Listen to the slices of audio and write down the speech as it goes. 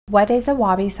What is a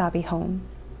Wabi Sabi home?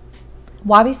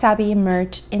 Wabi Sabi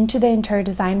emerged into the interior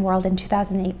design world in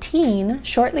 2018,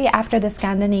 shortly after the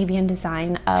Scandinavian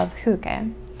design of hygge.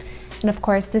 And of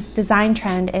course, this design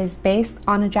trend is based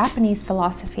on a Japanese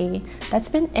philosophy that's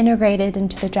been integrated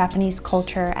into the Japanese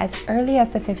culture as early as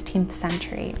the 15th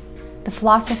century. The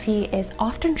philosophy is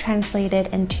often translated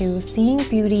into seeing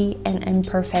beauty in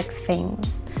imperfect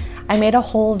things. I made a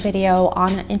whole video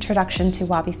on an introduction to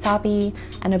Wabi Sabi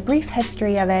and a brief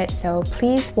history of it, so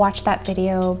please watch that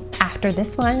video after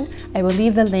this one. I will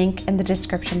leave the link in the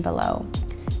description below.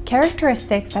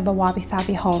 Characteristics of a Wabi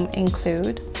Sabi home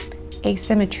include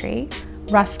asymmetry,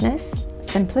 roughness,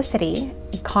 simplicity,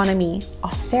 economy,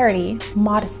 austerity,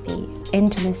 modesty,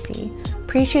 intimacy,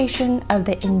 appreciation of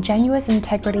the ingenuous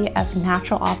integrity of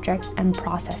natural objects and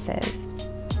processes.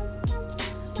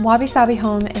 Wabi Sabi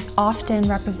home is often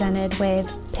represented with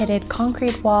pitted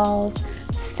concrete walls,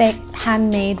 thick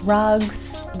handmade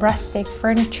rugs, rustic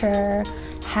furniture,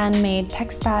 handmade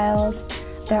textiles.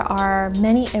 There are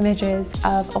many images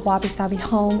of a Wabi Sabi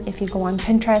home if you go on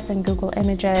Pinterest and Google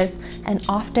images, and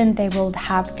often they will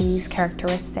have these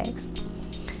characteristics.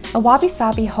 A Wabi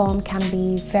Sabi home can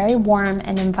be very warm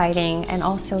and inviting and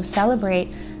also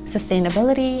celebrate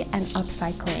sustainability and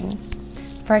upcycling.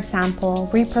 For example,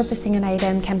 repurposing an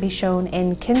item can be shown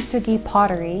in kintsugi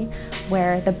pottery,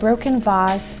 where the broken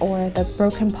vase or the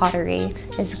broken pottery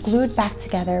is glued back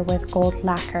together with gold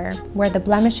lacquer, where the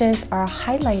blemishes are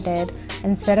highlighted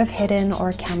instead of hidden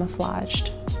or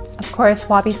camouflaged. Of course,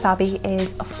 Wabi Sabi is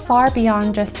far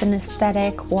beyond just an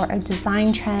aesthetic or a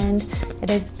design trend. It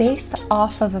is based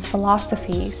off of a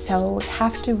philosophy, so we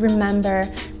have to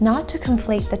remember not to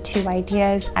conflate the two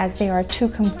ideas, as they are two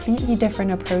completely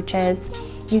different approaches.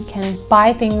 You can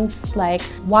buy things like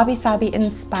Wabi Sabi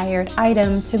inspired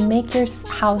item to make your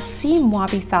house seem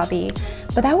Wabi Sabi,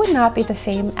 but that would not be the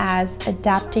same as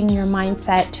adapting your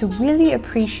mindset to really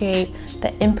appreciate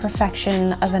the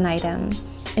imperfection of an item.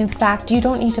 In fact, you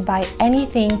don't need to buy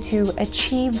anything to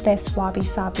achieve this Wabi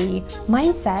Sabi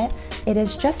mindset. It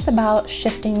is just about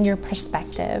shifting your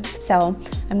perspective. So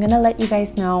I'm gonna let you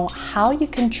guys know how you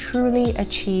can truly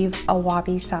achieve a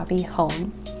Wabi Sabi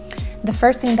home. The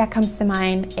first thing that comes to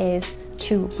mind is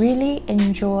to really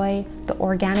enjoy the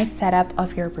organic setup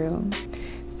of your room.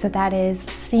 So that is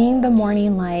seeing the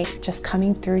morning light just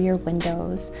coming through your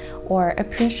windows, or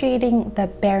appreciating the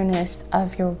bareness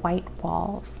of your white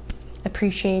walls,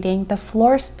 appreciating the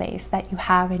floor space that you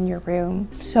have in your room.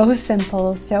 So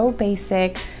simple, so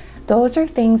basic. Those are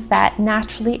things that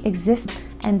naturally exist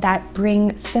and that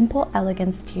bring simple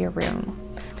elegance to your room.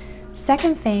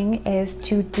 Second thing is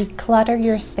to declutter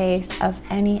your space of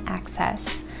any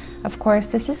excess. Of course,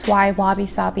 this is why Wabi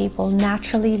Sabi will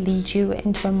naturally lead you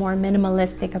into a more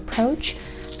minimalistic approach,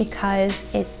 because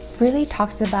it really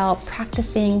talks about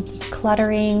practicing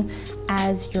decluttering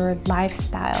as your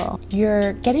lifestyle.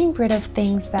 You're getting rid of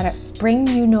things that bring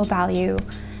you no value,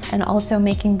 and also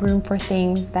making room for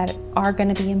things that are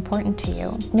going to be important to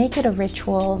you. Make it a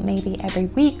ritual, maybe every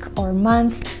week or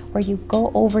month, where you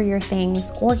go over your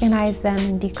things, organize them,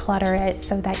 and declutter it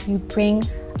so that you bring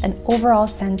an overall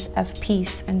sense of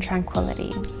peace and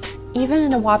tranquility. Even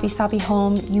in a Wabi Sabi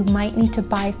home, you might need to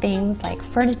buy things like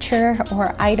furniture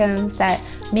or items that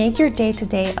make your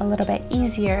day-to-day a little bit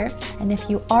easier. And if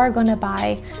you are gonna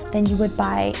buy, then you would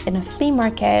buy in a flea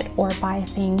market or buy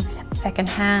things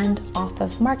secondhand off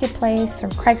of Marketplace or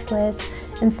Craigslist,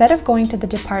 instead of going to the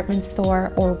department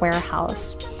store or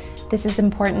warehouse. This is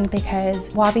important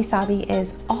because Wabi Sabi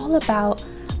is all about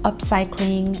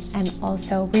upcycling and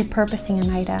also repurposing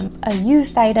an item. A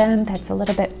used item that's a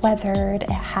little bit weathered, it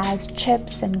has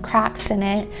chips and cracks in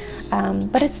it,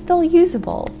 but it's still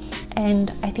usable.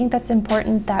 And I think that's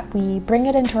important that we bring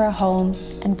it into our home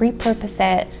and repurpose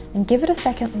it and give it a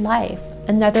second life.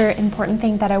 Another important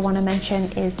thing that I want to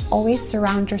mention is always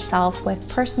surround yourself with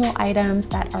personal items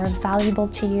that are valuable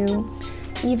to you.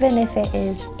 Even if it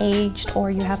is aged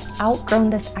or you have outgrown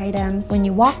this item, when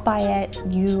you walk by it,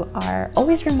 you are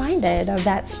always reminded of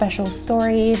that special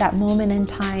story, that moment in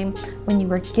time when you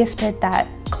were gifted that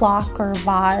clock or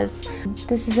vase.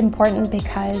 This is important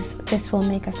because this will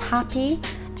make us happy,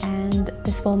 and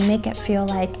this will make it feel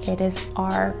like it is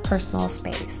our personal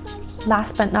space.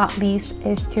 Last but not least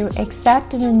is to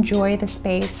accept and enjoy the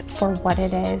space for what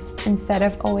it is, instead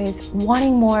of always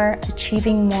wanting more,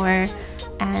 achieving more,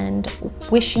 and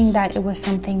wishing that it was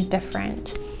something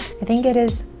different. I think it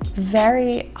is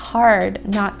very hard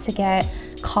not to get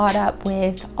caught up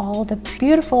with all the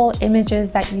beautiful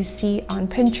images that you see on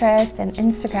Pinterest and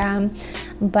Instagram,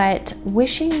 but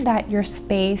wishing that your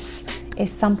space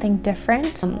is something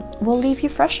different will leave you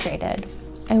frustrated,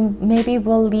 and maybe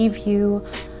will leave you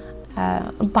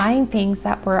buying things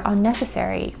that were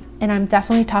unnecessary. And I'm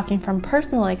definitely talking from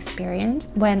personal experience.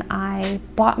 When I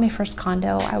bought my first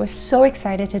condo, I was so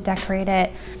excited to decorate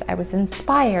it. I was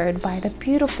inspired by the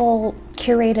beautiful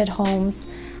curated homes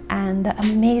and the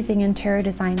amazing interior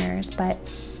designers, but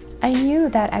I knew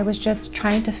that I was just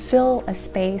trying to fill a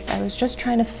space. I was just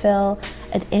trying to fill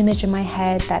an image in my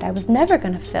head that I was never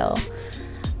gonna fill.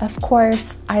 Of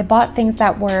course, I bought things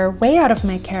that were way out of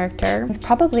my character. It was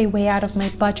probably way out of my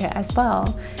budget as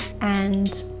well.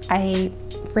 And I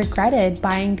regretted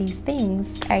buying these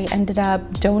things. I ended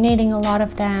up donating a lot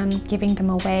of them, giving them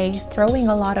away, throwing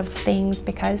a lot of things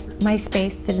because my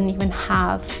space didn't even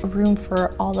have room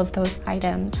for all of those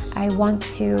items. I want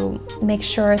to make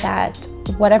sure that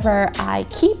whatever I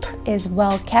keep is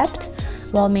well kept,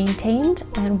 well maintained,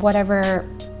 and whatever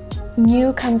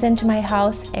new comes into my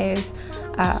house is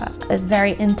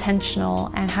very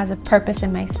intentional and has a purpose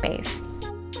in my space.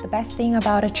 The best thing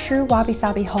about a true Wabi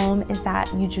Sabi home is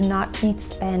that you do not need to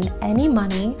spend any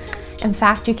money. In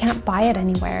fact, you can't buy it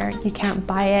anywhere. You can't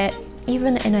buy it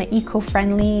even in an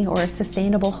eco-friendly or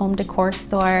sustainable home decor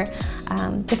store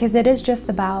because it is just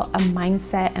about a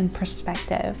mindset and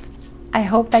perspective. I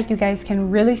hope that you guys can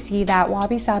really see that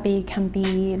Wabi Sabi can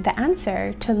be the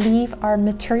answer to leave our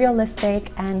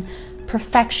materialistic and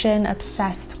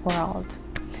perfection-obsessed world.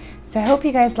 So I hope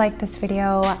you guys liked this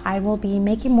video. I will be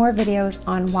making more videos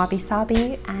on Wabi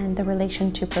Sabi and the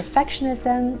relation to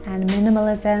perfectionism and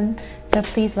minimalism, so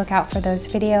please look out for those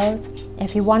videos.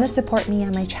 If you want to support me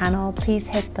on my channel, please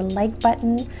hit the like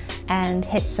button and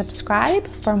hit subscribe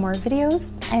for more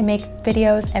videos. I make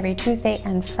videos every Tuesday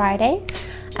and Friday.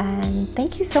 And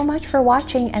thank you so much for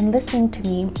watching and listening to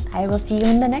me. I will see you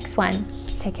in the next one.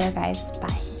 Take care, guys.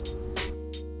 Bye.